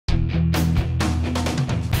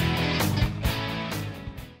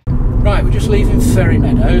Right, we're just leaving Ferry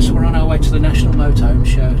Meadows. We're on our way to the National Motorhome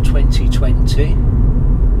Show 2020.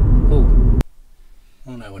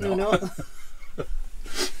 Oh no, we're not.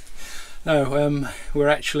 No, we're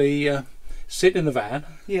actually sitting in the van.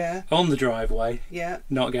 Yeah. On the driveway. Yeah.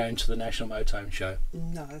 Not going to the National Motorhome Show.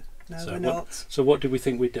 No, we're not. So what did we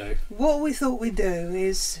think we'd do? What we thought we'd do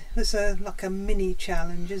is it's like a mini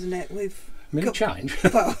challenge, isn't it? Challenge.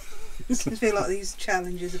 Well, I feel like these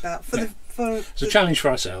challenges about it's a challenge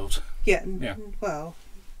for ourselves. Yeah. Yeah. Well,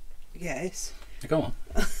 yes. Go on.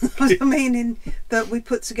 I mean, that we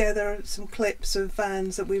put together some clips of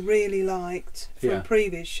vans that we really liked from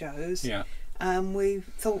previous shows. Yeah. And we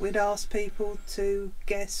thought we'd ask people to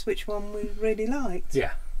guess which one we really liked.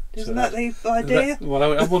 Yeah. Isn't that the idea? Well, I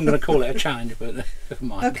wasn't going to call it a challenge, but never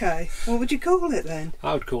mind. Okay. What would you call it then?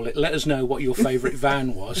 I would call it, let us know what your favourite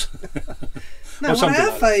van was. No, what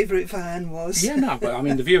our favourite van was. Yeah, no, but I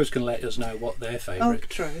mean the viewers can let us know what their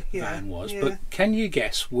favourite van was. Yeah. But can you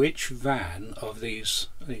guess which van of these,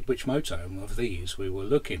 which motorhome of these we were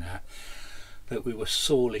looking at that we were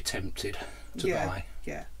sorely tempted to buy?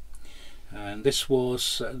 Yeah. And this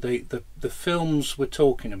was the films we're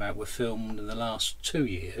talking about were filmed in the last 2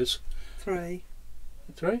 years. 3.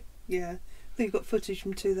 3? Yeah. I think you've got footage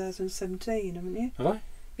from 2017, haven't you? Have I?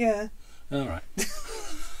 Yeah. All right.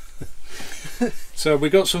 So we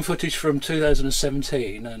got some footage from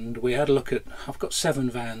 2017 and we had a look at, I've got 7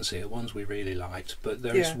 vans here, ones we really liked, but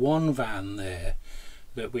there is one van there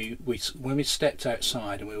that we when we stepped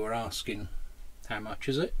outside and we were asking how much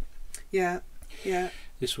is it? Yeah. Yeah.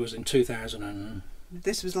 This was in 2000 and...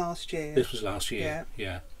 This was last year. This was last year. Yeah.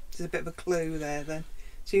 Yeah. There's a bit of a clue there then.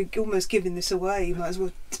 So you're almost giving this away, you might as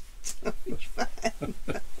well tell which van.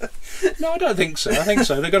 No, I don't think so. I think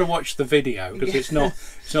so. They've got to watch the video because it's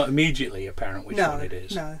not immediately apparent which one it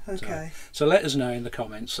is. No, okay. So let us know in the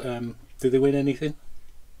comments. Do they win anything?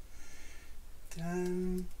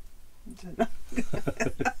 Don't know.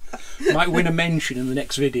 Might win a mention in the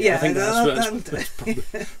next video. Yeah, I think that's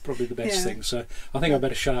probably the best thing. So I think I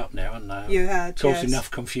better shut up now and cause enough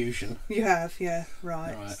confusion. You have, yeah,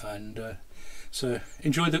 right. Right, and so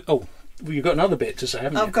enjoy the. Oh, well, you've got another bit to say,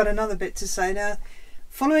 haven't you? I've got another bit to say now.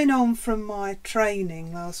 Following on from my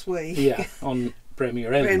training last week. Yeah, on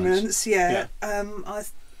Premier Elements. Yeah. I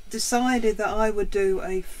decided that I would do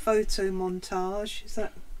a photo montage. Is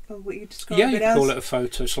that what you describe it as? Yeah, you call it a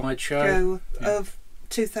photo slideshow. Of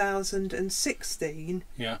 2016.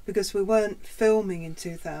 Yeah. Because we weren't filming in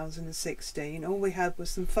 2016. All we had was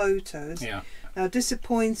some photos. Yeah. Now,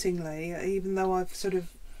 disappointingly, even though I've sort of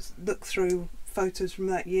looked through photos from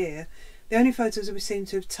that year, the only photos that we seem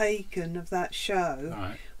to have taken of that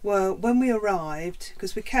show were when we arrived,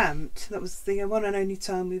 because we camped. That was the one and only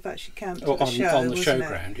time we've actually camped at the show, on the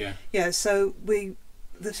showground. Yeah. Yeah. So the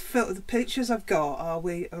pictures I've got are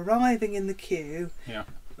we arriving in the queue. Yeah.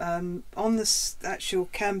 On the actual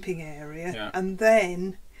camping area, and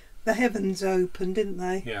then the heavens opened, didn't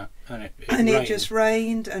they? Yeah, and it just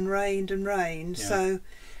rained and rained and rained. Yeah. So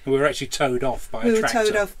we were actually towed off by a tractor. We were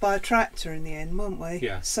towed off by a tractor in the end, weren't we?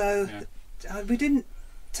 Yeah. So we didn't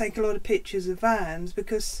take a lot of pictures of vans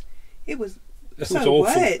because it was so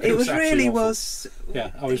wet. It really was. Yeah,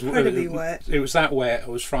 I was incredibly wet. It was that wet. I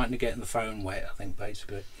was frightened of getting the phone wet. I think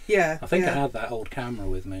basically. Yeah. I think I had that old camera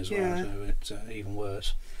with me as well, so it's even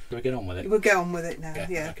worse. Shall we get on with it? We'll get on with it now.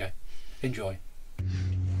 Yeah. Okay. Enjoy.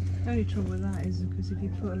 The only trouble with that is because if you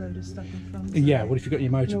put a load of stuff in front. Yeah. Well, if you've got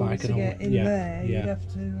your motorbike and all. Get in there, you'd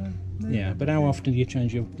have to. Yeah, but how often do you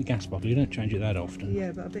change your gas bottle? You don't change it that often.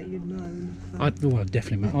 Yeah, but I bet you'd moan. Well,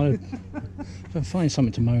 definitely moan. If I find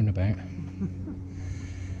something to moan about.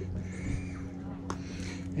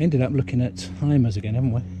 Ended up looking at Hymers again,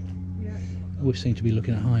 haven't we? Yeah. Always seem to be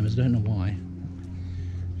looking at Hymers. Don't know why.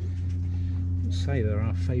 Don't say they're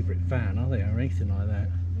our favourite van, are they, or anything like that?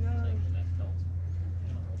 No.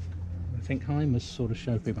 I think Hymers sort of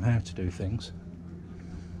show people how to do things.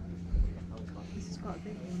 This is quite a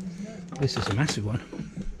big one, isn't it? This is a massive one.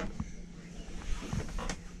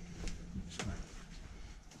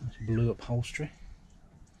 Nice blue upholstery.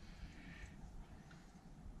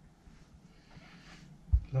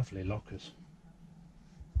 Lovely lockers.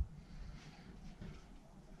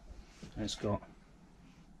 And it's got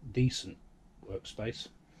decent workspace,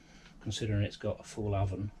 considering it's got a full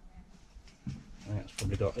oven. And it's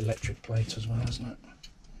probably got electric plates as well, hasn't it?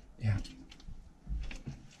 Yeah.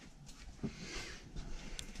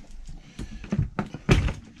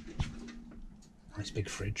 Nice big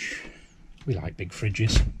fridge. We like big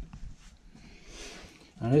fridges.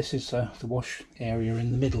 And this is the wash area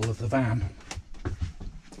in the middle of the van.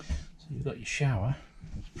 You've got your shower,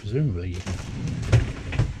 presumably you can...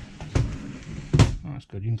 Oh, it's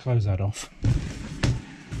good. You can close that off.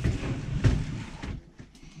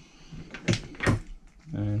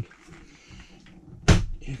 And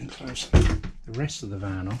you can close the rest of the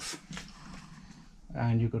van off,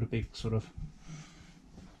 and you've got a big sort of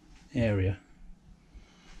area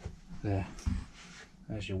there.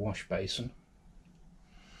 There's your wash basin.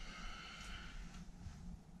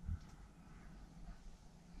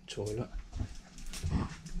 Toilet.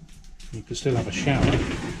 You can still have a shower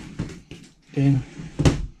in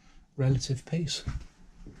relative peace.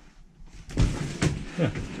 Yeah,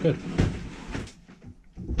 good.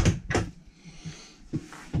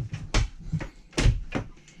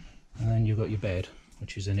 And then you've got your bed,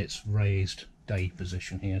 which is in its raised day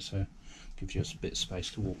position here, so gives you a bit of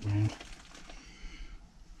space to walk around.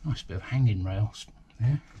 Nice bit of hanging rails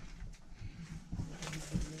there.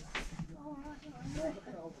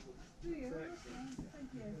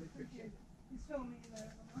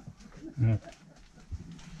 Yeah.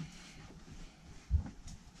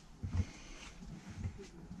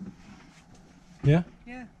 Yeah?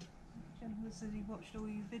 Yeah. Gentleman said he watched all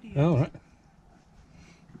your videos. Oh, right.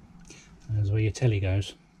 There's where your telly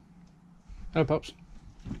goes. Oh, Pops.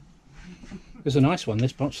 It's a nice one,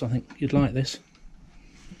 this, Pops. I think you'd like this.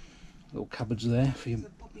 Little cupboards there for you. It's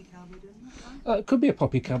a poppy cupboard, isn't it? It could be a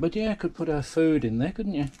poppy cupboard, yeah. Could put our food in there,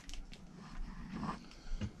 couldn't you?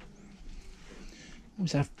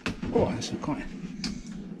 Always have. Oh, that's a quite.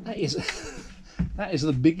 That is. That is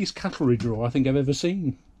the biggest cutlery drawer I think I've ever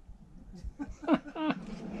seen.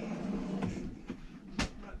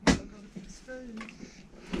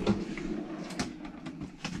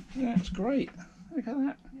 Yeah, it's great. Look at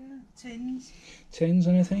that. Yeah, tins. Tins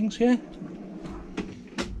and things, yeah.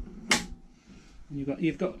 And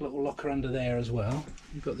you've got a little locker under there as well.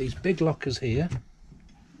 You've got these big lockers here.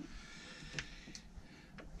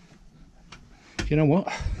 You know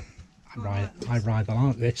what? I rather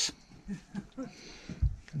like this.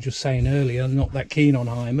 Just saying earlier, I'm not that keen on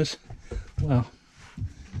Hymers. Well,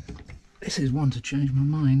 this is one to change my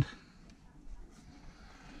mind.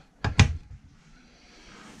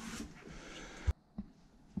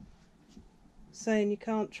 Saying you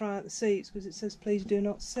can't try out the seats because it says please do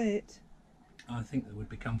not sit. I think they would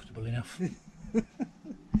be comfortable enough.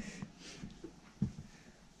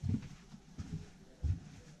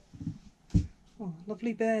 Oh,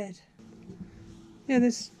 lovely bed. Yeah,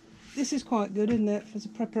 this is quite good, isn't it? There's a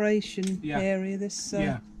preparation area. This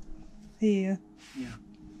here. Yeah.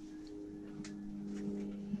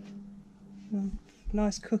 Oh,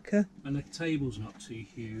 nice cooker. And the table's not too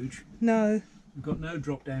huge. No. We've got no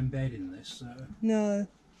drop-down bed in this, so No.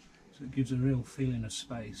 So it gives a real feeling of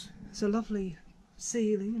space. It's a lovely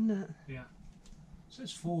ceiling, isn't it? Yeah. It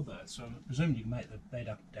says 4 berths, so I presume you can make the bed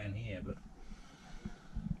up down here, but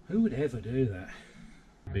who would ever do that?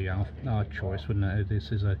 It'd be our choice, wouldn't it?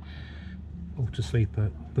 This is a all-to-sleeper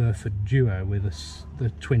Burford duo with the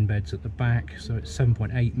twin beds at the back, so it's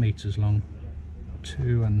 7.8 metres long,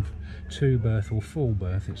 2 berth or full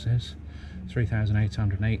berth it says,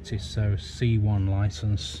 3,880, so C1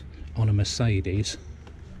 licence on a Mercedes.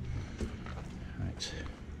 Right.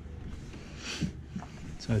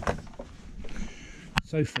 So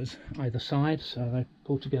sofas either side, so they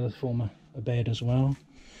pull together to form a bed as well.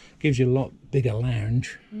 Gives you a lot bigger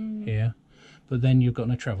lounge here, but then you've got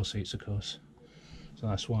no travel seats, of course. So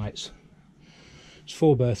that's why it's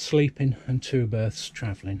 4 berths sleeping and 2 berths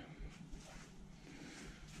travelling.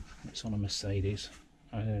 It's on a Mercedes,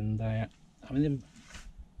 and the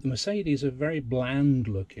Mercedes are very bland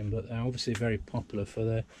looking, but they're obviously very popular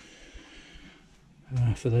for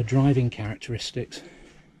their driving characteristics.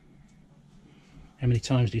 How many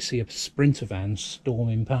times do you see a Sprinter van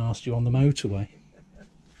storming past you on the motorway?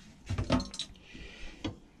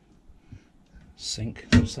 Sink.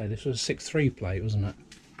 Let's say this was a 6.3 plate, wasn't it?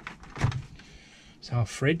 It's our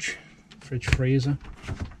fridge freezer.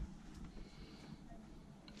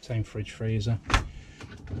 Same fridge freezer.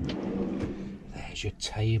 There's your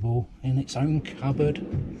table in its own cupboard.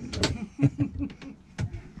 I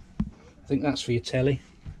think that's for your telly.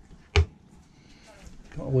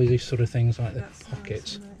 Got all these sort of things like the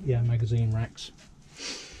pockets. Nice, yeah, magazine racks.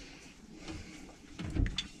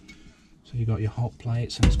 So you've got your hot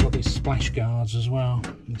plates, and it's got these splash guards as well,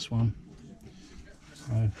 this one.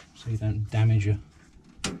 So you don't damage your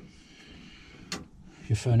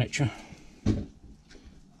furniture.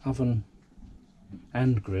 Oven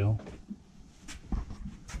and grill.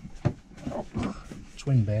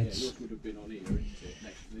 Twin beds. Yeah, would have been on here, isn't it?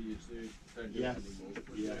 Next to the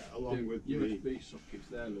along with the USB sockets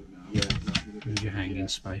there, look now. Yeah. There's your hanging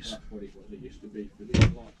space. That's what it was. It used to be for these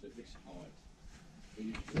lights at this height. It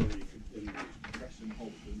used to be, you could press and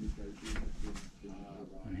hold them, you go through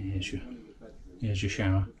And here's your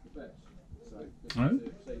shower. Oh.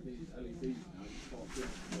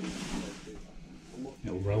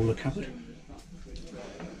 Little roller cupboard.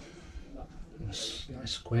 Nice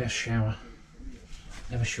square shower.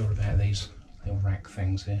 Never sure about these little rack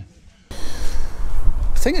things here. I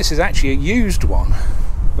think this is actually a used one,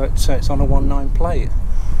 but it's on a 1.9 plate.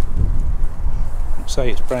 I'd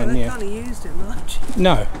say it's brand new. They can't have used it much.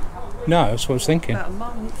 No, that's what I was thinking. About a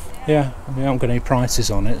month. Yeah, I mean, I haven't got any prices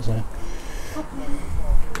on it, so.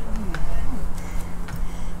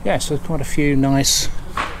 Yeah, so quite a few nice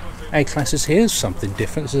A-classes. Here's something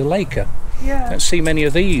different. This is a Laika. Yeah. Don't see many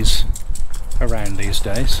of these around these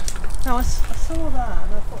days. No, I saw that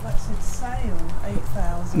and I thought that said sale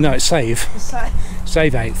 8,000. No, it's save.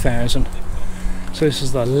 Save 8,000. So this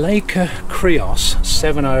is the Laika Kreos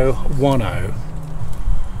 7010.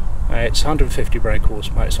 It's 150 brake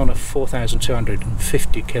horsepower. It's on a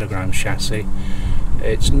 4,250 kilogram chassis.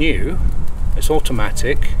 It's new. It's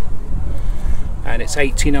automatic. And it's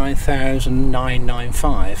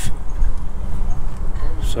 89,995.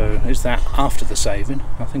 So is that after the saving?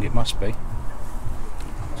 I think it must be.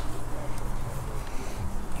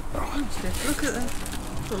 Look at the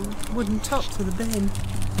little wooden top to the bin.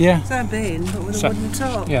 Yeah. It's our bin, but with a wooden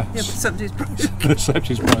top. Yeah. Yeah, but somebody's broken.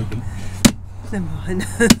 Somebody's broken. Never mind.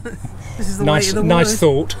 This is the Nice, weight of the nice wood.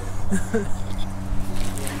 thought.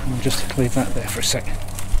 I'll just leave that there for a second.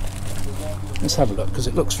 Let's have a look, because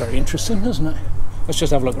it looks very interesting, doesn't it? Let's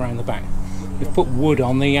just have a look around the back. We've put wood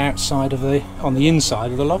on the outside of on the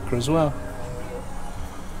inside of the locker as well.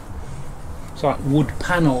 It's like wood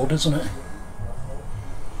panelled, isn't it?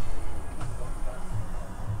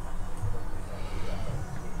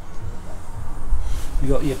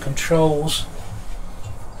 You've got your controls.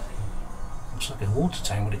 Looks like a water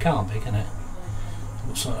tank, but it can't be, can it?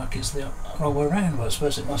 Looks like it's the wrong way around, but I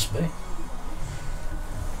suppose it must be.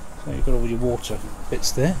 So you've got all your water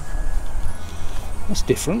bits there. That's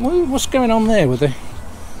different. What's going on there with the...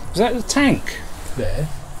 Is that the tank there?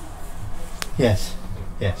 Yes.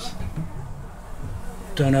 Yes.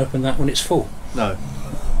 Don't open that when it's full. No.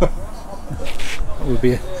 That would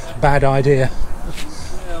be a bad idea.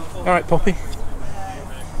 Alright, Poppy.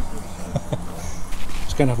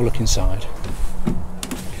 Let's go and have a look inside.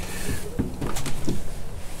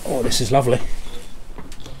 Oh, this is lovely.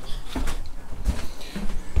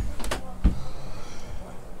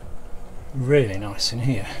 Really nice in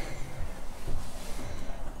here.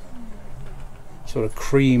 Sort of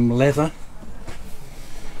cream leather.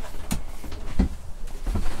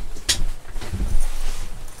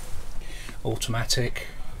 Automatic.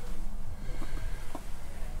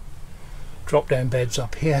 Drop down beds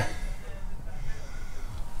up here.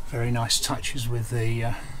 Very nice touches with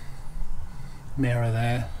the mirror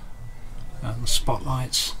there and the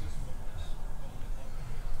spotlights.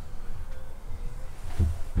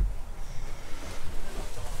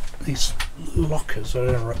 These lockers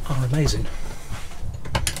are amazing.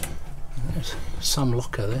 There's some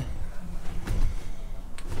locker there.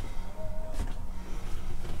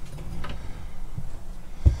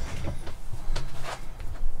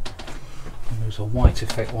 And there's a white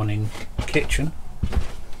effect one in kitchen.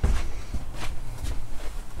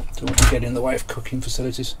 Don't want to get in the way of cooking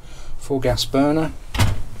facilities. Full gas burner.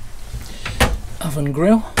 Oven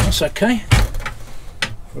grill, that's okay.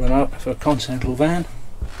 For a continental van.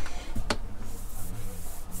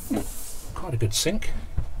 Quite a good sink.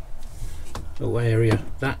 Little area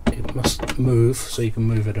that it must move, so you can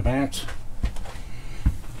move it about.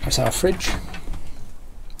 That's our fridge,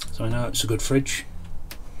 so I know it's a good fridge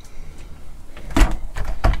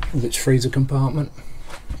with its freezer compartment.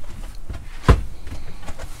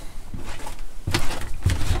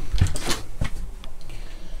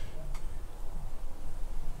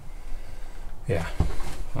 Yeah,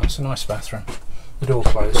 that's a nice bathroom. The door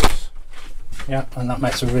closes. Yeah, and that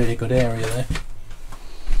makes a really good area there.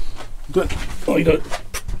 Good. Oh, you got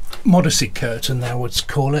modesty curtain there, would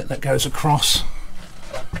call it, that goes across.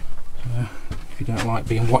 If you don't like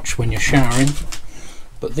being watched when you're showering,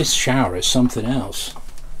 but this shower is something else.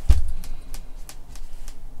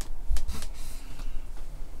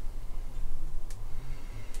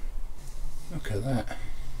 Look at that.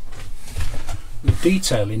 The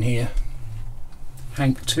detail in here.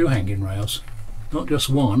 Two hanging rails, not just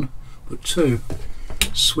one, but two.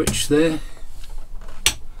 Switch there.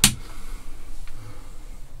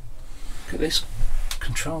 Look at this,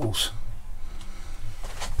 controls.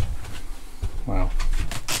 Wow.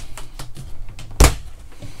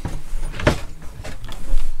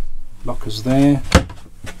 Lockers there.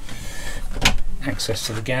 Access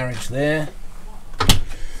to the garage there.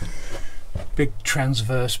 Big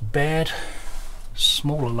transverse bed.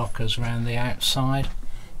 Smaller lockers around the outside.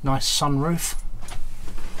 Nice sunroof.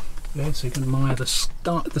 Yeah, so you can admire the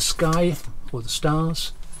sky or the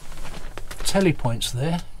stars. Telly points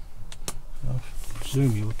there. I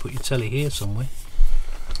presume you would put your telly here somewhere.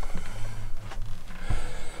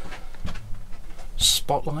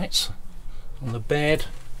 Spotlights on the bed.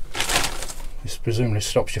 This presumably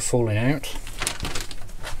stops you falling out.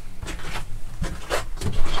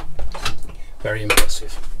 Very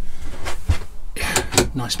impressive.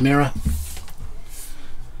 Nice mirror.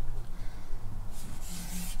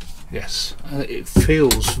 Yes, it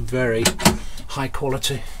feels very high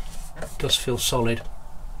quality. It does feel solid.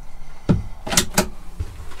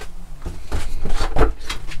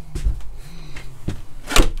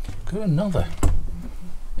 Got another.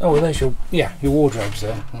 Oh, well, there's your wardrobes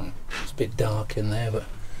there. It's a bit dark in there, but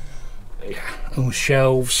yeah, all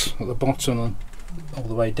shelves at the bottom and all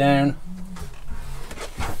the way down.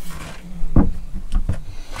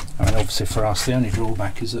 I mean, obviously for us, the only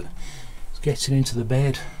drawback is that it's getting into the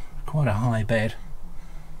bed. Quite a high bed,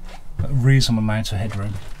 a reasonable amount of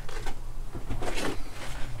headroom.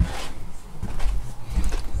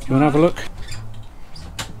 You want to have a look?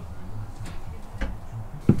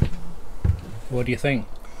 What do you think?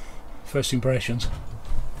 First impressions?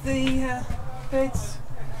 The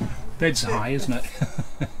bed's high, isn't it?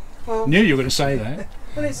 Well, Knew you were going to say that.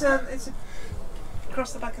 Well, it's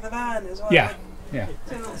across the back of the van as well. Yeah, yeah.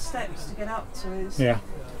 2 little steps to get up to it. Yeah.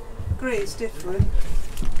 Agree, it's different.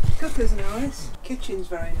 Cooker's nice. Kitchen's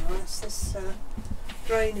very nice. This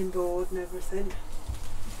draining board and everything.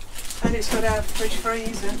 And it's got our fridge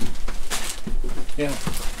freezer. Yeah.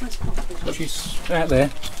 Where's Poppy? She's out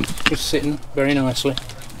there, just sitting very nicely,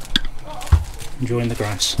 enjoying the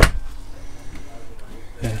grass.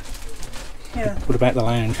 Yeah. Yeah. What about the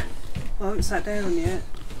lounge? I haven't sat down yet.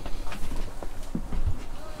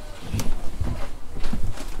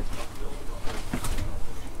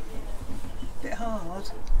 Bit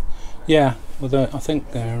hard. Yeah, well, I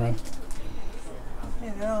think they're.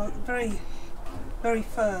 Yeah, they are very, very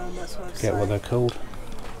firm. That's what I'd say. Get what they're called.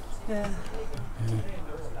 Yeah. Yeah.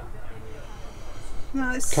 No,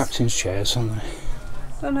 it's. Captain's chairs, aren't they?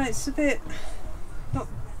 I don't know. It's a bit not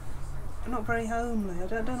very homely. I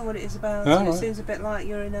don't know what it is about Oh, it. It right. seems a bit like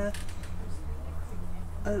you're in an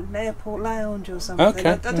airport lounge or something. Okay.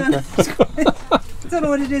 I don't know. I don't know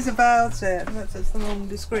what it is about it. That's the wrong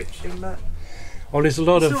description, but Well, there's a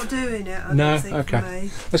lot it's of. not doing it. I No, don't think okay. For me.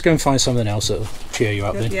 Let's go and find something else that'll cheer you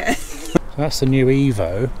up then. Yeah. So that's the new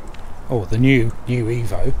Evo. Oh, the new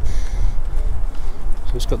Evo.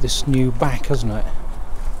 So it's got this new back, hasn't it?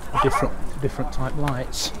 Different type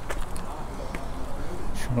lights.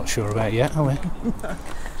 Which I'm not sure about yet, are we?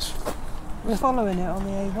 We're following it on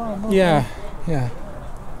the A1. Aren't Yeah, yeah.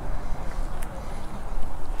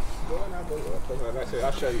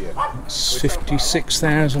 I'll show you. It's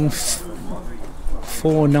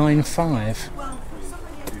 56,495.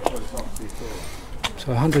 So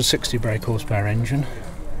 160 brake horsepower engine.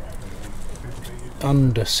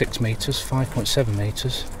 Under 6 metres, 5.7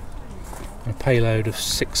 metres. And a payload of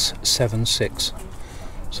 676.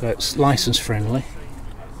 So it's licence friendly.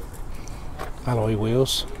 Alloy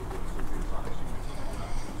wheels.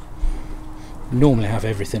 Normally have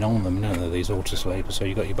everything on them, none of these auto sleepers. So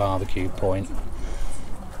you've got your barbecue point,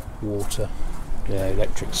 water,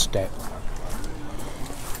 electric step.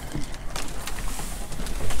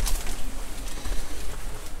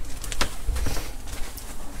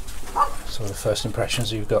 So the first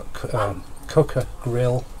impressions, you've got cooker,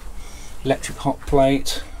 grill, electric hot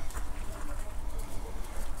plate,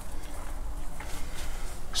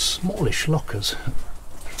 smallish lockers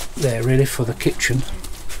there really for the kitchen.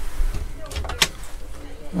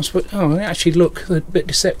 Oh, they actually look a bit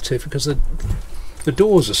deceptive because the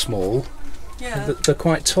doors are small. Yeah. They're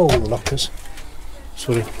quite tall, the lockers.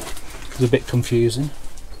 Sort of, it's a bit confusing.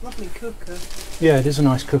 Lovely cooker. Yeah, it is a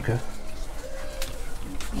nice cooker.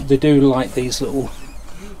 They do like these little,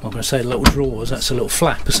 I'm going to say little drawers, that's a little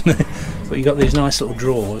flap, isn't it? But you've got these nice little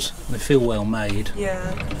drawers, and they feel well made.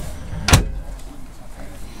 Yeah.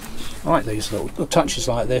 I like these little touches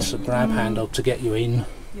like this, a grab handle to get you in.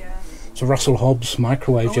 Yeah. It's a Russell Hobbs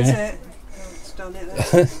microwave, Oh, is yeah. it? Oh, it's done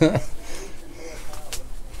it then.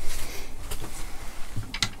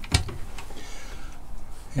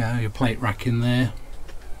 Yeah, your plate rack in there.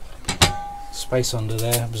 Space under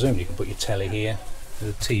there. I presume you can put your telly here.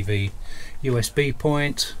 The TV USB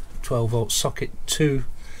point, 12 volt socket, two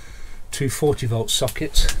 40 volt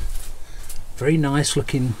sockets. Very nice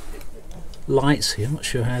looking lights here. I'm not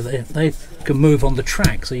sure how they can move on the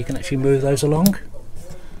track, so you can actually move those along.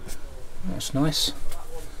 That's nice.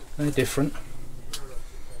 Very different.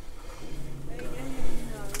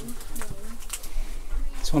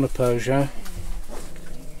 It's on a Peugeot,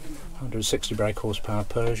 160 brake horsepower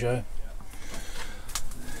Peugeot.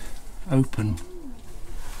 Open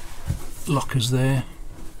lockers there.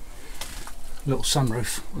 Little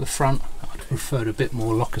sunroof at the front. I'd preferred a bit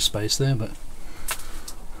more locker space there, but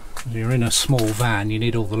if you're in a small van, you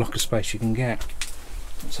need all the locker space you can get.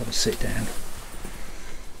 Let's have a sit down.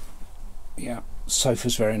 Yeah,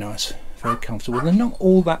 sofa's very nice, very comfortable. They're not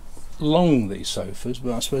all that long, these sofas,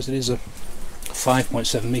 but I suppose it is a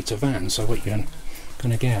 5.7 metre van, so what you're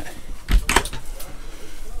going to get.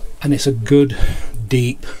 And it's a good,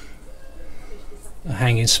 deep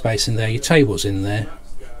hanging space in there. Your table's in there.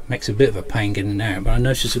 Makes a bit of a pain getting out, but I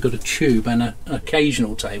noticed I've got a tube and an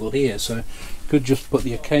occasional table here, so you could just put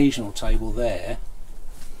the occasional table there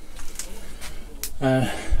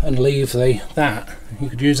and leave that. You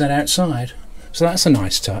could use that outside, so that's a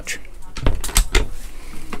nice touch.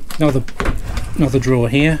 Another drawer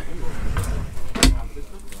here.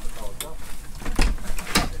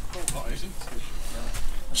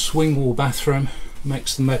 Swing wall bathroom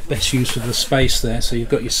makes the best use of the space there, so you've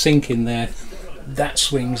got your sink in there. That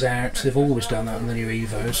swings out. They've always done that on the new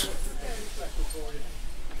Evos.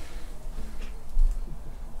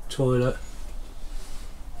 Toilet.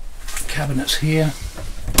 Cabinets here.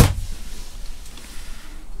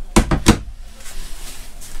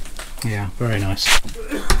 Yeah, very nice.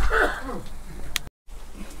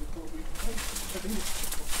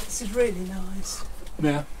 This is really nice.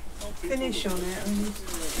 Yeah. Finish on it, and the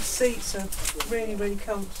seats are really, really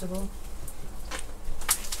comfortable.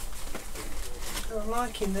 I'm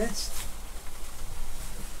liking this.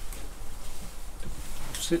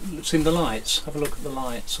 Seen the lights? Have a look at the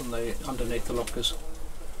lights on the underneath the lockers.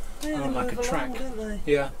 Yeah, like a track. Along, don't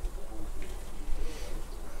they? Yeah.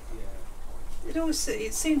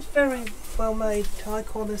 It seems very well made, high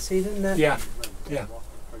quality, doesn't it? Yeah. Yeah.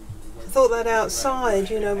 I thought that outside,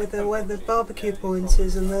 you know, with where the barbecue point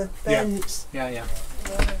is and the vents. Yeah. Yeah.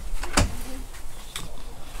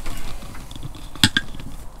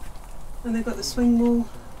 And they've got the swing wall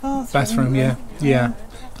bathroom. Yeah.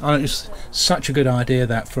 Oh, it's such a good idea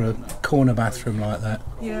that for a corner bathroom like that.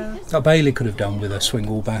 Yeah. That Bailey could have done with a swing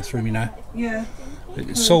wall bathroom, you know. Yeah.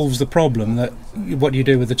 It solves the problem that what do you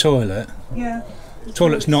do with the toilet? Yeah. The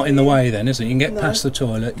toilet's not in the way then, is it? You can get past the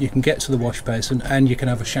toilet, you can get to the wash basin, and you can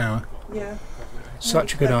have a shower. Yeah.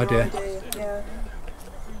 Such a good idea. Yeah.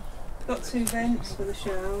 Got 2 vents for the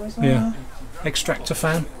shower as well. Yeah. Extractor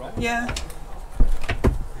fan. Yeah.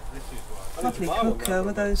 Lovely cooker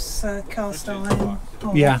with those cast iron.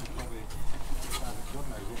 Yeah.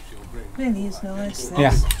 Really is nice.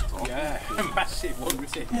 This. Yeah.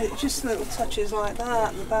 Yeah, just little touches like that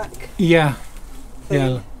at the back. Yeah. Thing.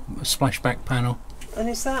 Yeah. A splashback panel. And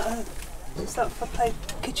is that for paper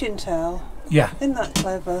kitchen towel? Yeah. Isn't that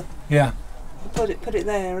clever? Yeah. You put it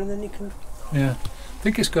there, and then you can. Yeah. I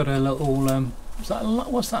think it's got a little.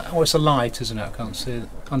 What's that? Oh, it's a light, isn't it? I can't see it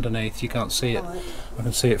underneath. You can't see it. Light. I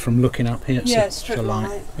can see it from looking up here. Yeah, it's strip a light.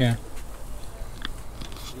 light. Yeah.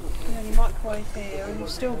 Yeah, your microwave here, and you've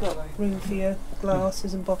still got room for your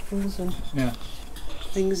glasses and bottles and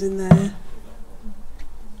things in there.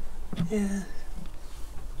 Yeah.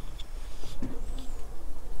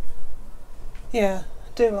 Yeah,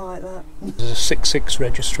 I do like that. There's a 66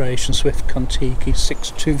 registration, Swift Kon-Tiki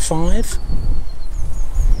 625.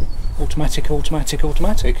 Automatic.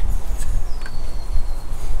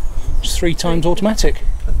 It's 3 times automatic.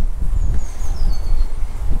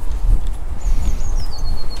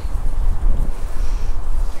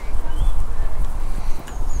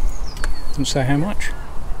 Doesn't say how much.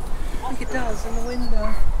 I think it does on the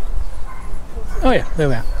window. Oh yeah, there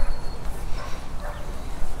we are.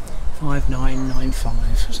 5995.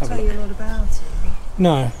 Let's have a Tell look. you a lot about it.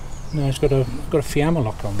 No, it's got a Fiamma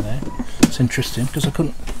lock on there. It's interesting because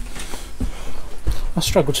I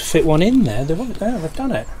struggled to fit one in there. They've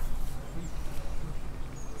done it.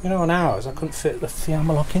 You know, on ours I couldn't fit the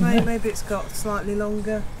Fiamma lock in there. Maybe it's got slightly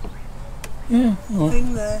longer Yeah, all right.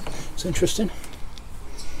 thing there. It's interesting.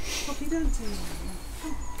 What have you done to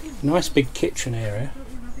it? Nice big kitchen area.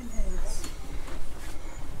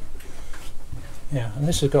 Yeah, and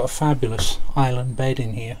this has got a fabulous island bed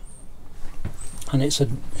in here. And it's a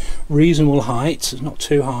reasonable height, it's not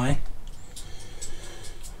too high.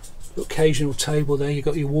 Occasional table there, you've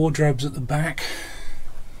got your wardrobes at the back.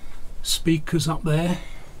 Speakers up there.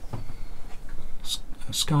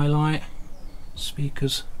 Skylight.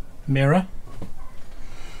 Speakers mirror.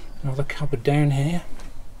 Another cupboard down here.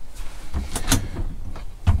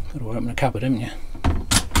 Got to open a cupboard, haven't you?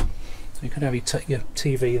 So you could have your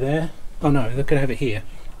TV there. Oh no, they could have it here.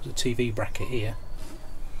 There's a TV bracket here.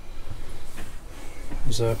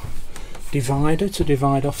 There's a divider to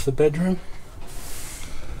divide off the bedroom.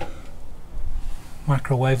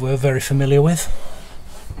 Microwave we're very familiar with.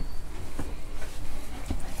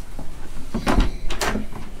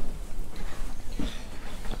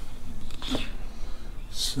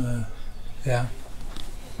 So, yeah.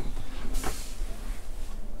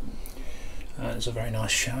 It's a very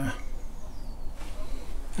nice shower.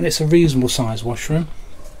 And it's a reasonable size washroom.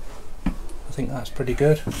 I think that's pretty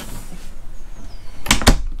good.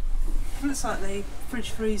 Looks like the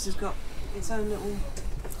fridge freezer's got its own little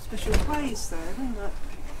special place there, doesn't it?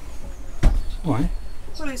 Why?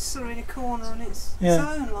 Well, it's sort of in a corner on its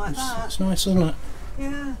own like that. It's nice, isn't it?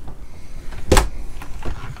 Yeah.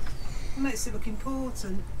 It makes it look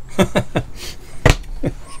important.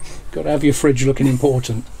 Got to have your fridge looking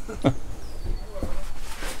important.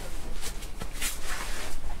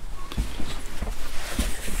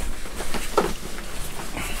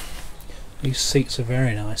 These seats are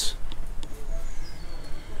very nice.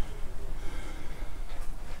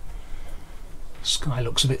 Sky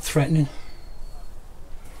looks a bit threatening,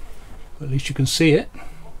 but at least you can see it.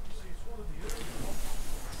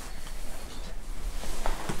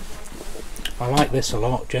 I like this a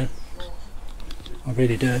lot, Jen. I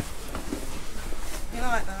really do. You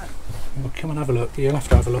like that? Well, come and have a look. You'll have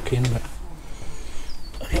to have a look in, but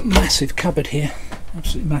I've got a massive cupboard here,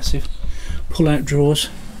 absolutely massive. Pull-out drawers.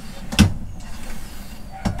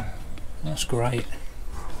 That's great.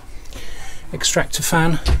 Extractor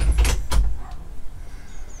fan.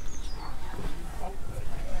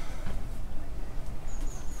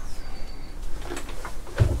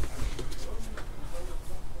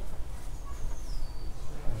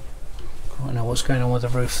 Quite know what's going on with the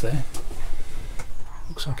roof there.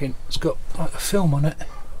 Looks like it's got like a film on it.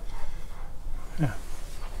 Yeah.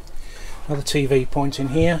 Another TV point in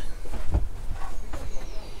here.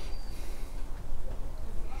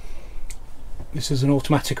 This is an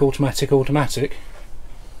automatic. Go on,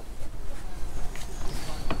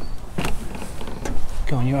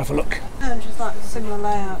 you have a look. And just like a similar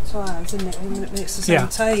layout to ours, isn't it? It's the same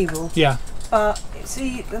table. Yeah. But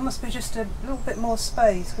there must be just a little bit more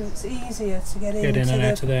space because it's easier to get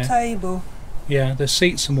into the table. Yeah, the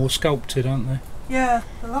seats are more sculpted, aren't they? Yeah,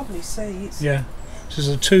 they're lovely seats. Yeah. This is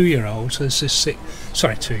a 2-year-old, so this is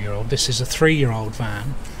 2-year-old. This is a 3-year-old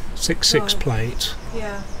van, 6.6 plate.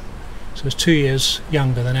 Yeah. So it's 2 years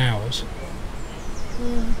younger than ours.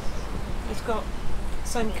 It's got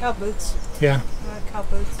same cupboards. Yeah.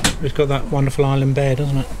 Cupboards. It's got that wonderful island bed,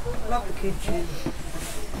 hasn't it? I love the kitchen.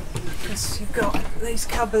 Because you've got these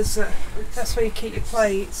cupboards that's where you keep your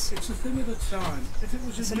plates. It's a thing of the time. If it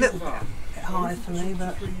was it's a little bit high for me,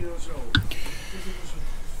 but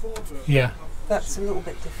yeah, that's a little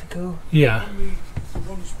bit difficult. Yeah.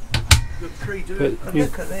 But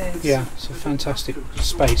look at this. Yeah, it's a fantastic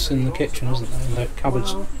space in the kitchen, isn't there? In the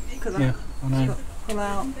cupboards. Wow, look at that. Yeah, I know. Pull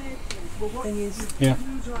out thingies. Yeah.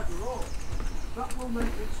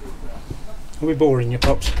 Are we boring you,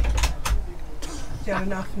 Pops? You have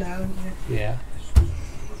enough now, haven't you? Yeah.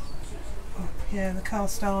 Yeah, the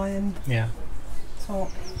cast iron. Yeah.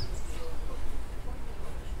 Top.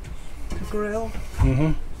 The grill.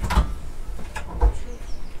 Mhm.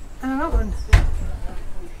 And an oven.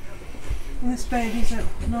 And this baby's at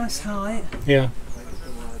a nice height. Yeah.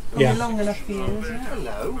 Probably long enough for you, isn't it?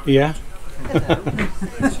 Hello. Yeah. Hello.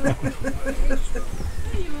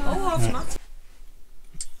 Oh, that's not.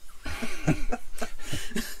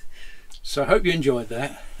 So I hope you enjoyed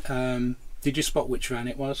that. Did you spot which van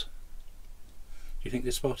it was? Do you think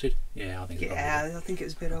they spotted? Yeah, I think. Yeah, I think it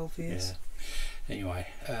was a bit obvious. Yeah. Anyway,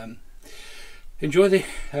 enjoy the.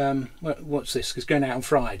 What's this? It's going out on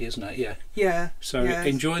Friday, isn't it? Yeah. Yeah. So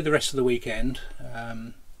enjoy the rest of the weekend.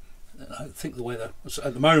 I think the weather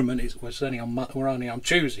at the moment we're only on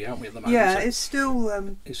Tuesday, aren't we? At the moment. Yeah, so it's still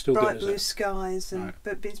good, bright blue skies, and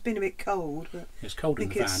but it's been a bit cold. But it's cold in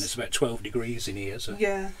the van. It's about 12 degrees in here. So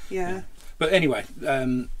yeah. But anyway,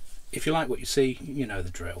 if you like what you see, you know the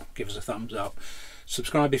drill. Give us a thumbs up.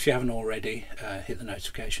 Subscribe if you haven't already. Hit the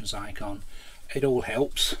notifications icon. It all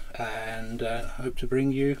helps, and hope to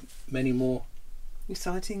bring you many more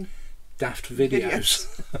exciting daft videos.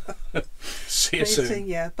 See you soon.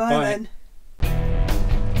 Yeah, bye then.